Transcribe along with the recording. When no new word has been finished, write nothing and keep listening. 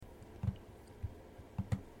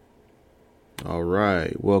All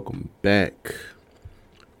right, welcome back.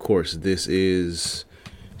 Of course, this is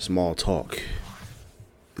small talk.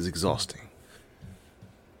 It's exhausting.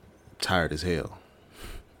 Tired as hell.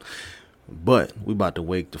 But we about to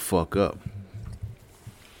wake the fuck up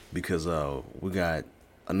because we got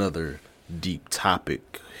another deep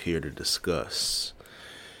topic here to discuss.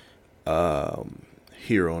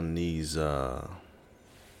 Here on these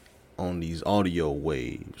audio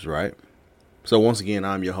waves, right? So once again,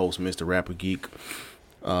 I'm your host, Mr. Rapper Geek,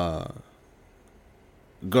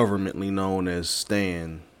 governmentally known as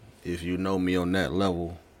Stan, if you know me on that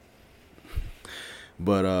level.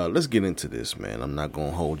 But let's get into this, man. I'm not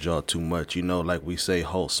gonna hold y'all too much. You know, like we say,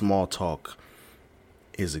 whole small talk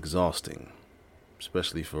is exhausting,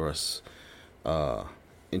 especially for us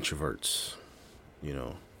introverts. You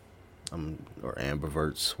know, or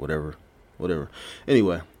ambiverts, whatever.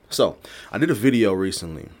 Anyway, so I did a video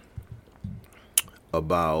recently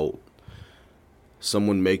about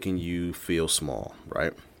someone making you feel small,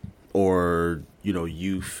 right? Or, you know,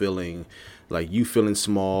 you feeling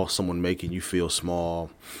small, someone making you feel small,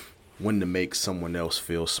 when to make someone else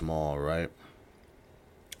feel small, right?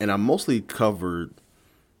 And I mostly covered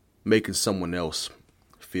making someone else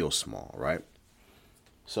feel small, right?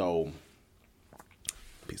 So,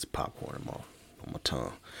 piece of popcorn on my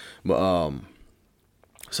tongue. But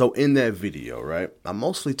so in that video, right, I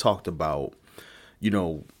mostly talked about, you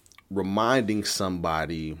know, reminding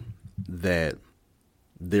somebody that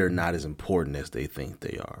they're not as important as they think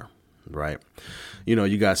they are, right? You know,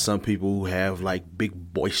 you got some people who have like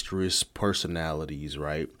big boisterous personalities,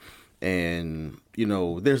 right? And, you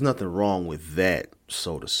know, there's nothing wrong with that,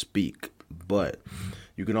 so to speak. But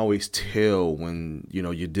you can always tell when, you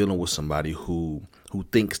know, you're dealing with somebody who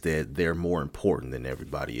thinks that they're more important than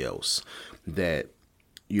everybody else, that,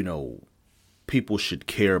 you know, people should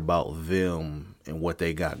care about them and what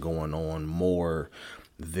they got going on more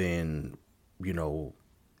than, you know,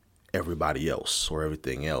 everybody else or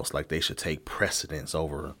everything else. Like they should take precedence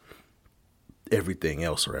over everything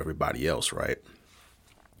else or everybody else, right?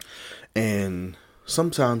 And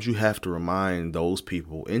sometimes you have to remind those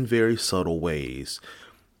people in very subtle ways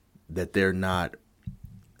that they're not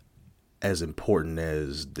as important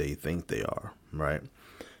as they think they are, right?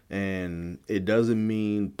 And it doesn't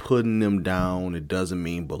mean putting them down. It doesn't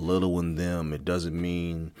mean belittling them. It doesn't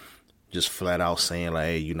mean just flat out saying like,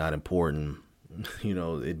 hey, you're not important. You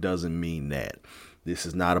know, it doesn't mean that. This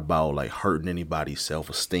is not about like hurting anybody's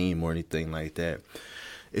self-esteem or anything like that.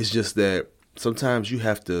 It's just that sometimes you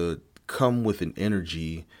have to come with an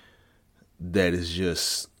energy that is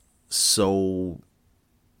just so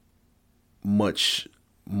much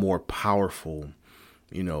more powerful,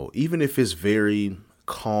 you know, even if it's very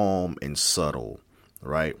calm and subtle,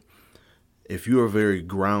 right? If you are very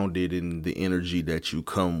grounded in the energy that you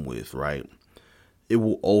come with, right, it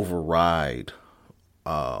will override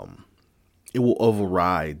that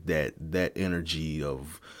energy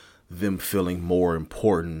of them feeling more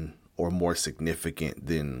important or more significant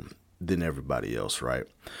than everybody else, right?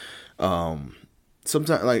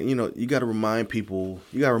 Sometimes, like, you know, you got to remind people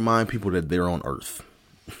that they're on Earth,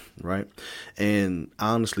 right? And I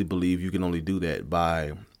honestly believe you can only do that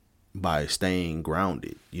by staying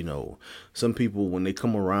grounded. You know, some people, when they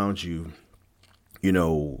come around you, you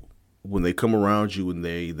know, and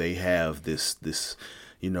they have this,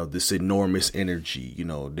 you know, this enormous energy, you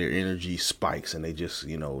know, their energy spikes and they just,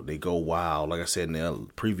 you know, they go wild. Like I said in the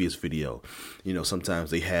previous video, you know,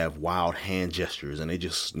 sometimes they have wild hand gestures and they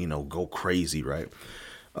just, you know, go crazy, right?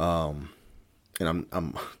 And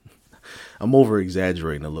I'm over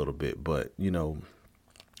exaggerating a little bit, but, you know,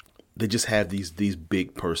 they just have these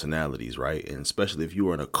big personalities, right? And especially if you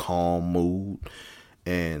are in a calm mood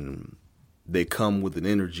and they come with an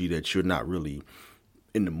energy that you're not really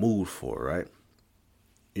in the mood for, right?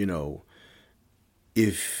 You know,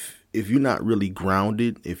 if you're not really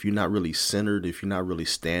grounded, if you're not really centered, if you're not really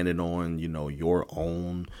standing on, you know, your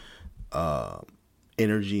own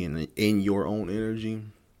energy and in your own energy,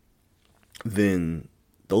 then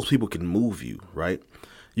those people can move you, right?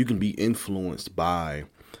 You can be influenced by,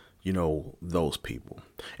 you know, those people.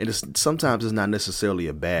 And sometimes it's not necessarily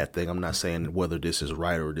a bad thing. I'm not saying whether this is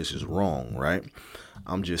right or this is wrong, right?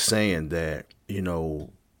 I'm just saying that, you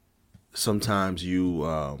know, sometimes you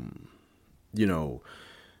know,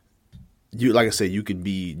 you, like I said, you can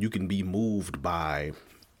be moved by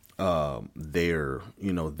their,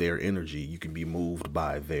 you know, their energy. You can be moved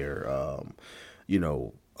by their you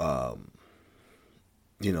know,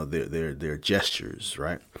 their gestures,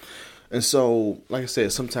 right? And so, like I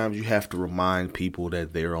said, sometimes you have to remind people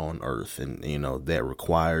that they're on Earth, and, you know, that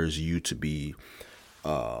requires you to be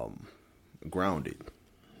grounded,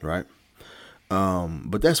 right?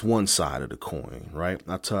 But that's one side of the coin, right?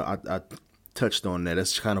 I touched on that.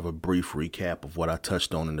 That's kind of a brief recap of what I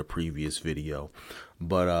touched on in the previous video.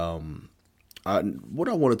 But what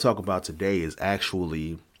I want to talk about today is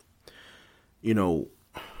actually, you know,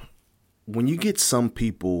 when you get some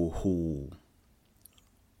people who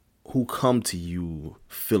come to you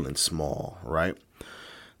feeling small, right?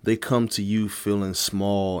 They come to you feeling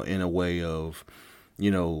small in a way of,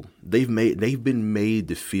 they've been made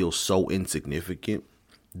to feel so insignificant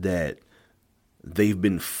that they've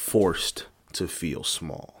been forced to feel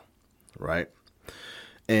small, right?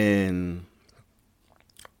 And,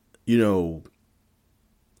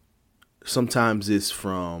 sometimes it's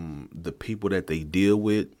from the people that they deal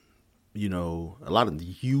with.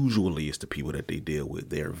 Usually it's the people that they deal with,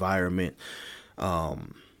 their environment,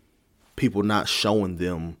 people not showing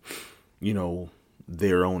them,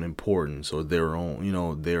 their own importance or their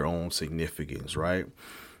own significance, right?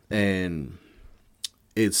 And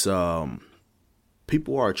it's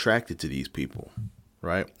people are attracted to these people,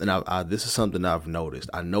 right? And I this is something I've noticed.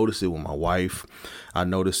 I noticed it with my wife. I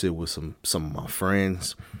noticed it with some of my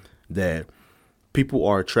friends, that people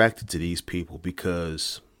are attracted to these people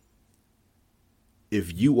because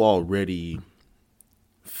if you already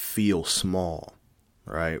feel small,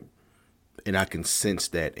 right? And I can sense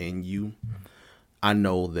that in you, I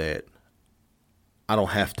know that I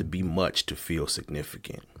don't have to be much to feel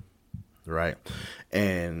significant, right?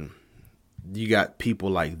 And you got people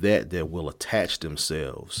like that will attach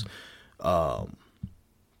themselves to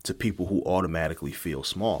people who automatically feel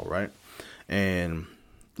small, right? And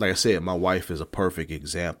like I said, my wife is a perfect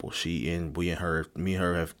example. Me and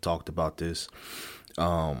her have talked about this.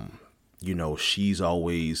 She's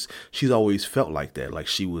always felt like that, like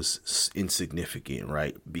she was insignificant,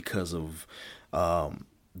 right? Because of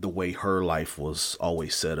the way her life was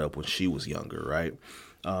always set up when she was younger, right?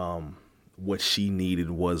 What she needed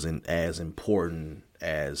wasn't as important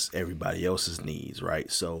as everybody else's needs, right?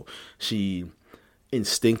 So she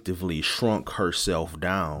instinctively shrunk herself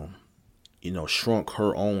down, shrunk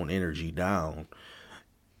her own energy down,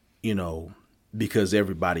 because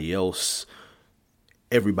everybody else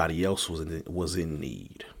was in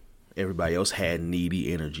need. Everybody else had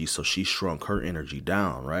needy energy, so she shrunk her energy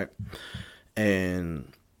down, right?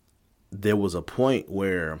 And there was a point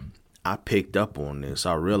where I picked up on this.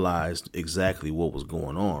 I realized exactly what was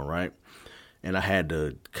going on, right? And I had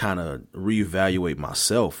to kind of reevaluate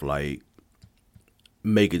myself, like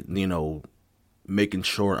making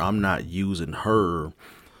sure I'm not using her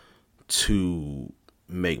to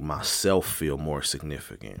make myself feel more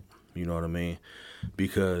significant. You know what I mean?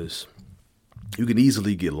 Because you can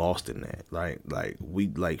easily get lost in that.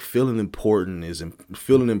 Feeling important,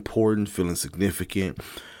 feeling significant.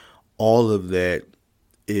 All of that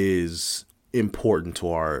is important to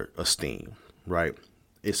our esteem, right?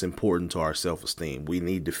 It's important to our self-esteem. We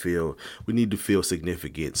need to feel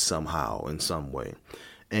significant somehow, in some way.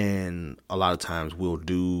 And a lot of times we'll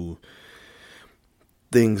do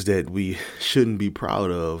things that we shouldn't be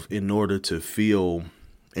proud of in order to feel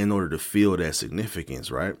that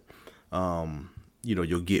significance, right?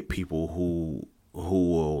 You'll get people who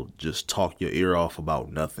will just talk your ear off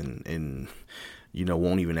about nothing and,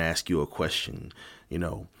 won't even ask you a question.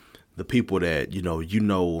 The people that,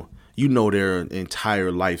 their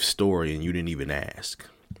entire life story and you didn't even ask.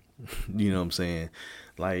 You know what I'm saying?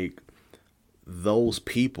 Like, those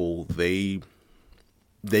people, they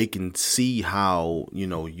can see how,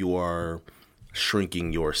 you are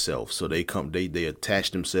shrinking yourself. So they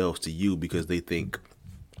attach themselves to you because they think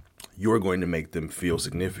you're going to make them feel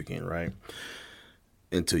significant, right?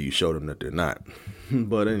 Until you show them that they're not.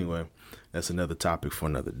 But anyway, that's another topic for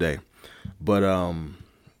another day. But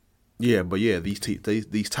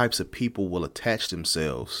these types of people will attach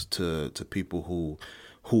themselves to people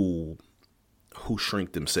who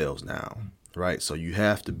shrink themselves down, right? So you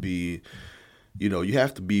have to be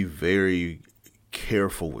very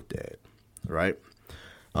careful with that, right?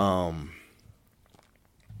 And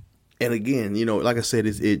again, like I said,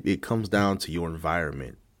 it comes down to your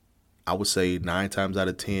environment. I would say 9 times out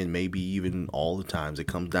of 10, maybe even all the times, it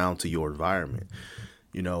comes down to your environment.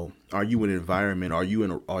 Are you an environment? Are you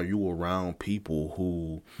around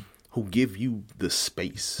people who give you the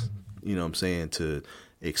space? You know what I'm saying, to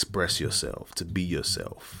express yourself, to be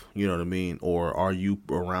yourself. You know what I mean? Or are you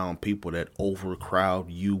around people that overcrowd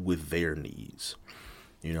you with their needs?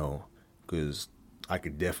 Because I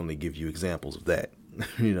could definitely give you examples of that.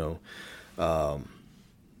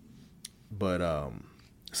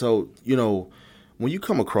 So, when you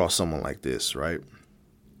come across someone like this, right,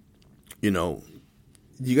 you got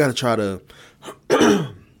to try to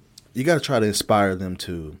inspire them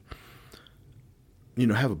to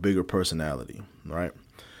have a bigger personality, right?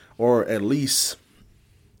 Or at least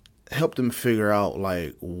help them figure out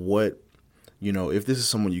like what, if this is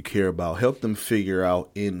someone you care about, help them figure out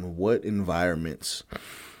in what environments,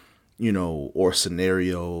 or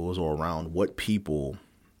scenarios or around what people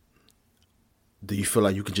do you feel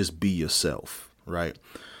like you can just be yourself, right?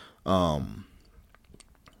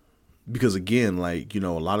 Because again, like, a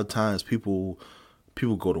lot of times people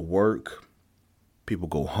go to work, people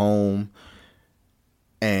go home,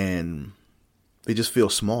 and they just feel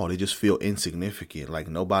small. They just feel insignificant. Like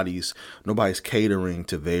nobody's catering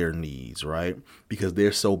to their needs, right? Because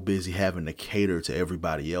they're so busy having to cater to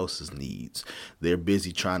everybody else's needs. They're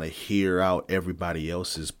busy trying to hear out everybody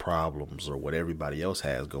else's problems or what everybody else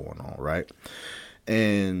has going on, right?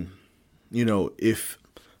 And if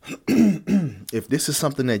if this is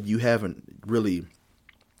something that you haven't really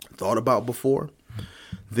thought about before,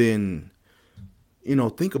 then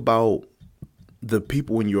think about the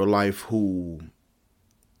people in your life who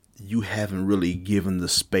you haven't really given the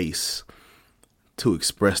space to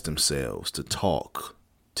express themselves, to talk,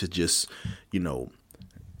 to just,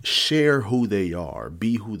 share who they are,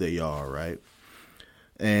 be who they are, right?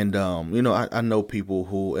 And I know people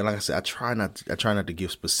who, and like I said, I try not to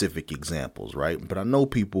give specific examples, right? But I know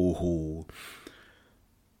people who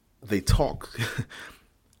they talk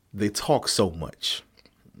so much.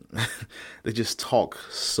 They just talk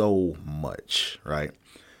so much, right?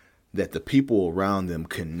 That the people around them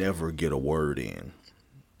can never get a word in,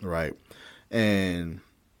 right? And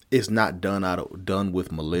it's not done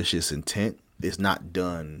with malicious intent. It's not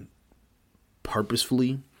done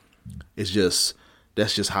purposefully. That's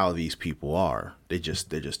just how these people are. They're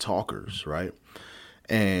just talkers, right?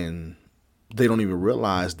 And they don't even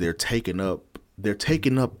realize they're taking up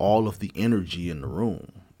all of the energy in the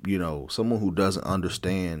room. Someone who doesn't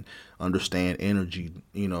understand energy,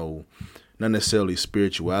 not necessarily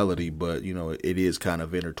spirituality, but, it is kind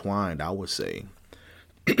of intertwined, I would say.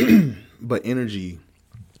 But energy,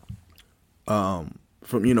 from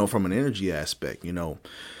an energy aspect,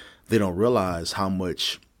 they don't realize how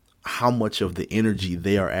much of the energy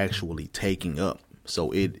they are actually taking up.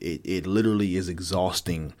 So it literally is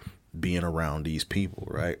exhausting being around these people,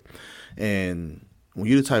 right? And when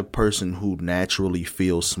you're the type of person who naturally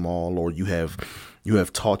feels small, or you have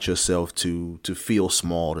taught yourself to feel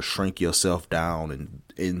small, to shrink yourself down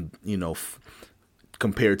and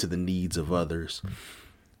compared to the needs of others,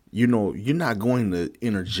 you're not going to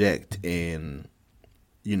interject and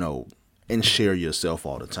share yourself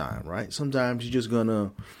all the time, right? Sometimes you're just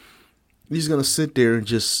gonna sit there and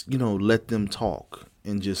just, let them talk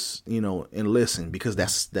and just, and listen, because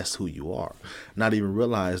that's who you are. Not even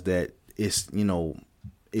realize that it's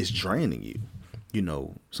draining you.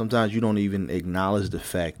 Sometimes you don't even acknowledge the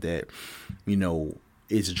fact that,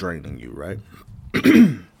 it's draining you, right?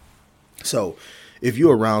 So if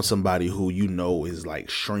you're around somebody who is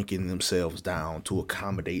like shrinking themselves down to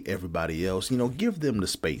accommodate everybody else, give them the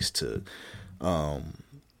space to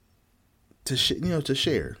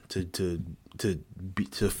share,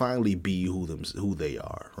 to finally be who they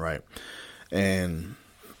are, right? And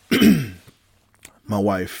my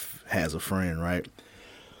wife has a friend, right?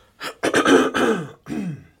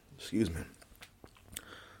 Excuse me.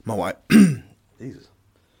 My wife, Jesus.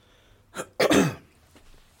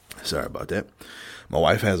 Sorry about that. My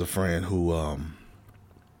wife has a friend who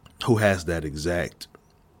has that exact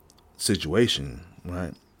situation,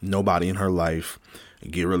 right? Nobody in her life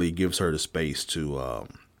really gives her the space to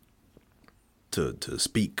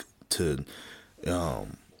speak, to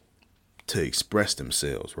express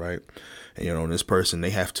themselves, right? And this person,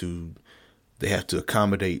 they have to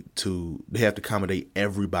accommodate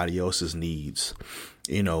everybody else's needs,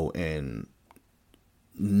 and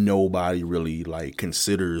nobody really like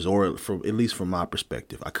considers, or at least from my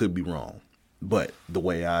perspective, I could be wrong, but the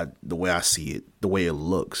way I see it, the way it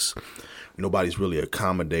looks, nobody's really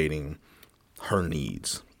accommodating her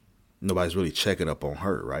needs. Nobody's really checking up on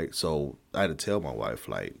her, right? So I had to tell my wife,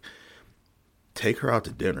 like, take her out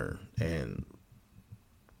to dinner and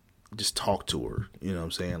just talk to her, you know what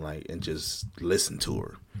I'm saying? Like, and just listen to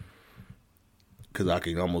her. Cause I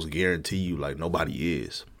can almost guarantee you, like, nobody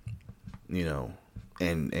is,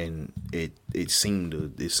 and it seemed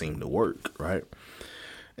to work, right?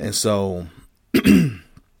 And so, and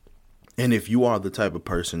if you are the type of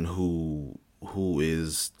person who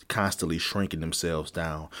is constantly shrinking themselves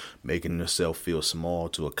down, making themselves feel small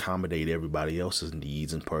to accommodate everybody else's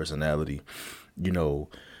needs and personality, don't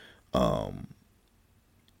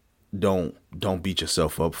beat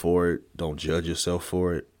yourself up for it. Don't judge yourself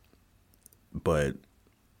for it. But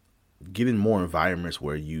get in more environments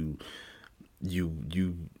where you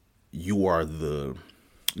are the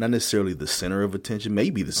not necessarily the center of attention,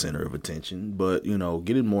 maybe the center of attention, but,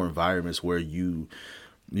 get in more environments where you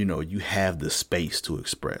have the space to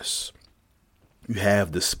express. You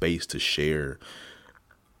have the space to share,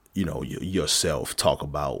 yourself, talk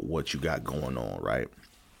about what you got going on, right?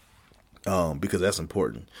 Because that's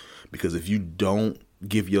important. Because if you don't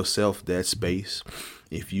give yourself that space,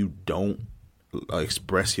 if you don't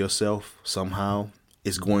express yourself somehow,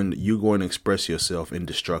 you're going to express yourself in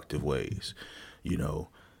destructive ways.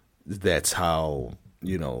 That's how,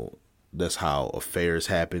 that's how affairs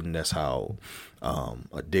happen. That's how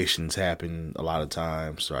addictions happen a lot of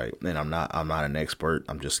times, right? And I'm not an expert.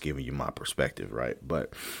 I'm just giving you my perspective, right?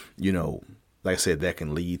 But like I said, that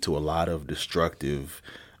can lead to a lot of destructive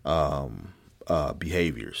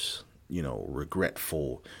behaviors.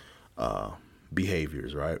 Regretful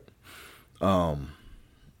behaviors, right?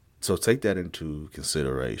 So take that into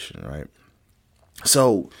consideration, right?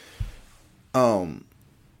 So,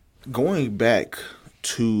 going back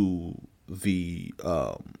to the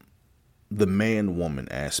man-woman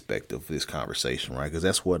aspect of this conversation, right? Because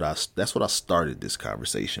that's what I started this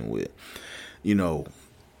conversation with. When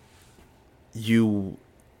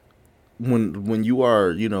you are,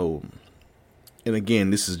 and again,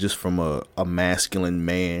 this is just from a masculine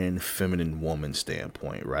man, feminine woman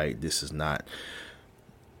standpoint, right? This is not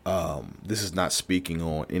speaking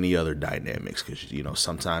on any other dynamics, because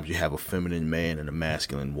sometimes you have a feminine man and a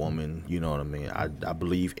masculine woman. You know what I mean? I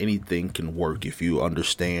believe anything can work if you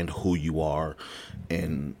understand who you are,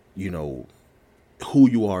 and who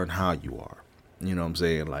you are and how you are. You know what I'm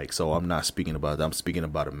saying? Like, so I'm not speaking about that. I'm speaking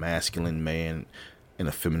about a masculine man and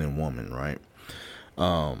a feminine woman, right?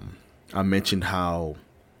 I mentioned how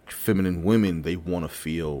feminine women, they want to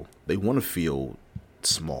feel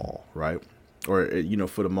small, right? Or,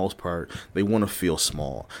 for the most part, they want to feel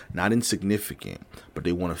small, not insignificant, but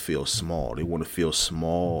they want to feel small. They want to feel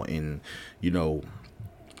small in,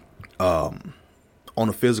 on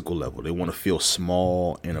a physical level. They want to feel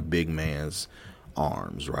small in a big man's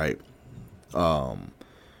arms, right?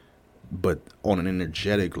 But on an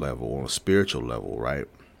energetic level, on a spiritual level, right?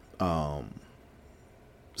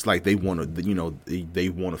 It's like they want to, they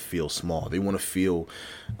want to feel small. They want to feel,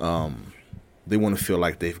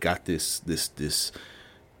 like they've got this,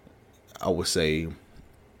 I would say,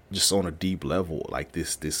 just on a deep level, like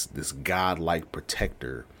this godlike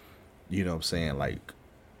protector, you know what I'm saying? Like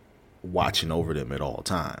watching over them at all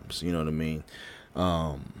times, you know what I mean?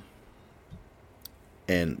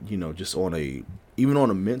 And, just even on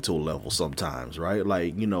a mental level sometimes, right?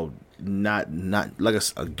 Like, not like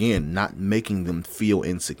again, not making them feel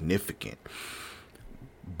insignificant,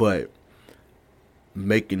 but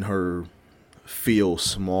making her feel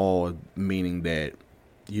small, meaning that,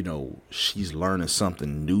 she's learning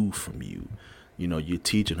something new from you. You're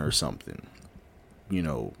teaching her something,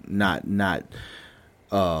 not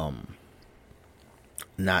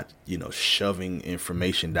shoving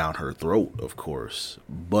information down her throat, of course,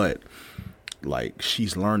 but like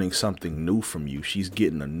she's learning something new from you. She's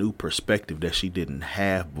getting a new perspective that she didn't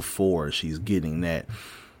have before. She's getting that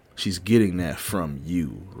from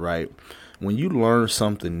you, right? When you learn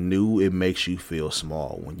something new, it makes you feel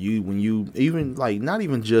small. When you even, like, not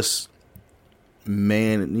even just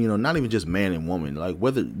man, not even just man and woman, like,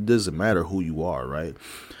 whether it doesn't matter who you are, right?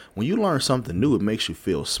 When you learn something new, it makes you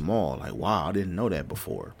feel small. Like, wow, I didn't know that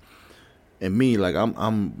before. And me, like,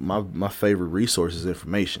 my favorite resource is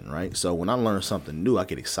information, right? So when I learn something new, I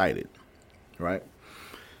get excited, right?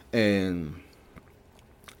 And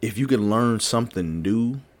if you can learn something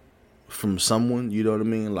new from someone, you know what I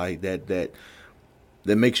mean? Like that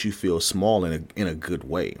makes you feel small in a good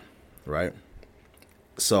way, right?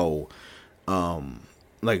 So,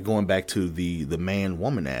 like going back to the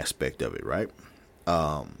man-woman aspect of it, right?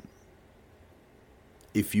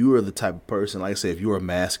 If you are the type of person, like I said, if you're a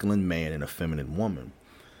masculine man and a feminine woman,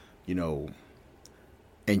 and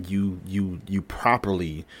you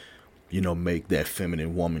properly, make that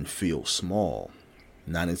feminine woman feel small,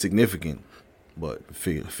 not insignificant, but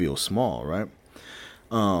feel small, right?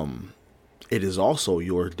 It is also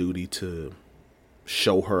your duty to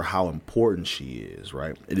show her how important she is,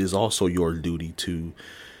 right? It is also your duty to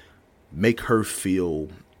make her feel,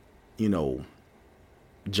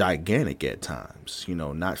 gigantic at times,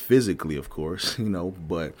 not physically, of course,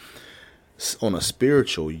 but on a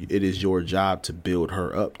spiritual, it is your job to build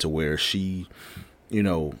her up to where she,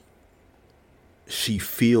 she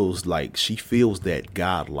feels that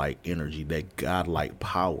godlike energy, that godlike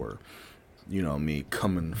power,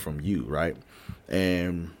 coming from you, right?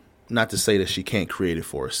 And not to say that she can't create it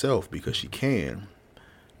for herself, because she can,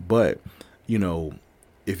 but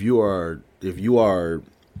if you are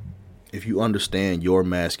if you understand your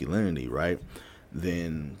masculinity, right,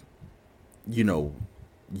 then, you know,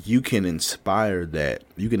 you can inspire that.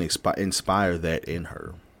 You can inspire that in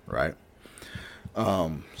her, right?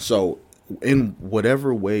 So in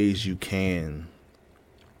whatever ways you can,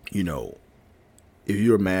 you know, if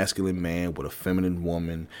you're a masculine man with a feminine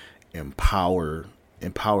woman, empower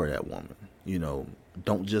that woman. You know,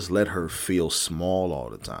 don't just let her feel small all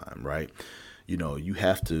the time, right? You know, you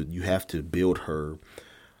have to build her.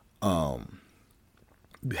 You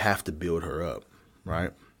have to build her up,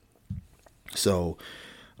 right? So,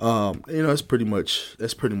 you know, that's pretty much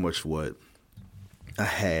what I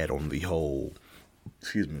had on the whole,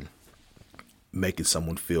 excuse me, making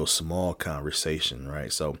someone feel small conversation,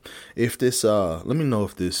 right? So if this let me know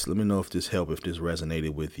if this helped, if this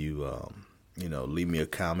resonated with you. You know, leave me a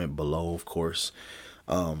comment below, of course.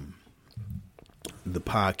 The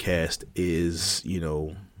podcast is, you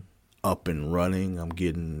know, up and running. I'm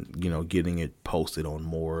getting it posted on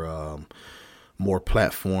more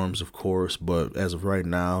platforms, of course, but as of right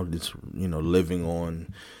now, it's, you know, living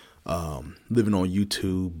on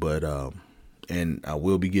YouTube, but and I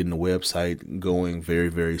will be getting the website going very,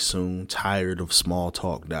 very soon,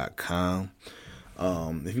 tiredofsmalltalk.com.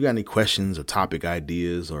 If you got any questions or topic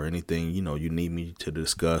ideas or anything, you know, you need me to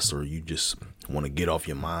discuss, or you just want to get off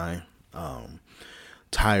your mind,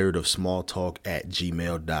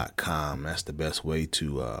 tiredofsmalltalk@gmail.com. That's the best way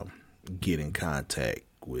to get in contact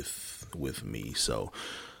with me. So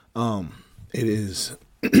it is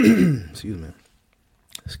excuse me.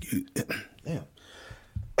 Damn.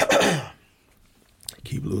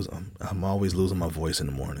 Keep losing. I'm always losing my voice in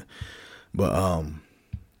the morning.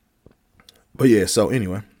 But yeah, so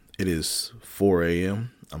anyway, it is 4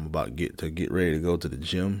 a.m. I'm about to get ready to go to the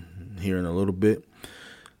gym here in a little bit.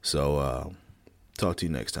 So talk to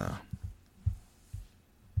you next time.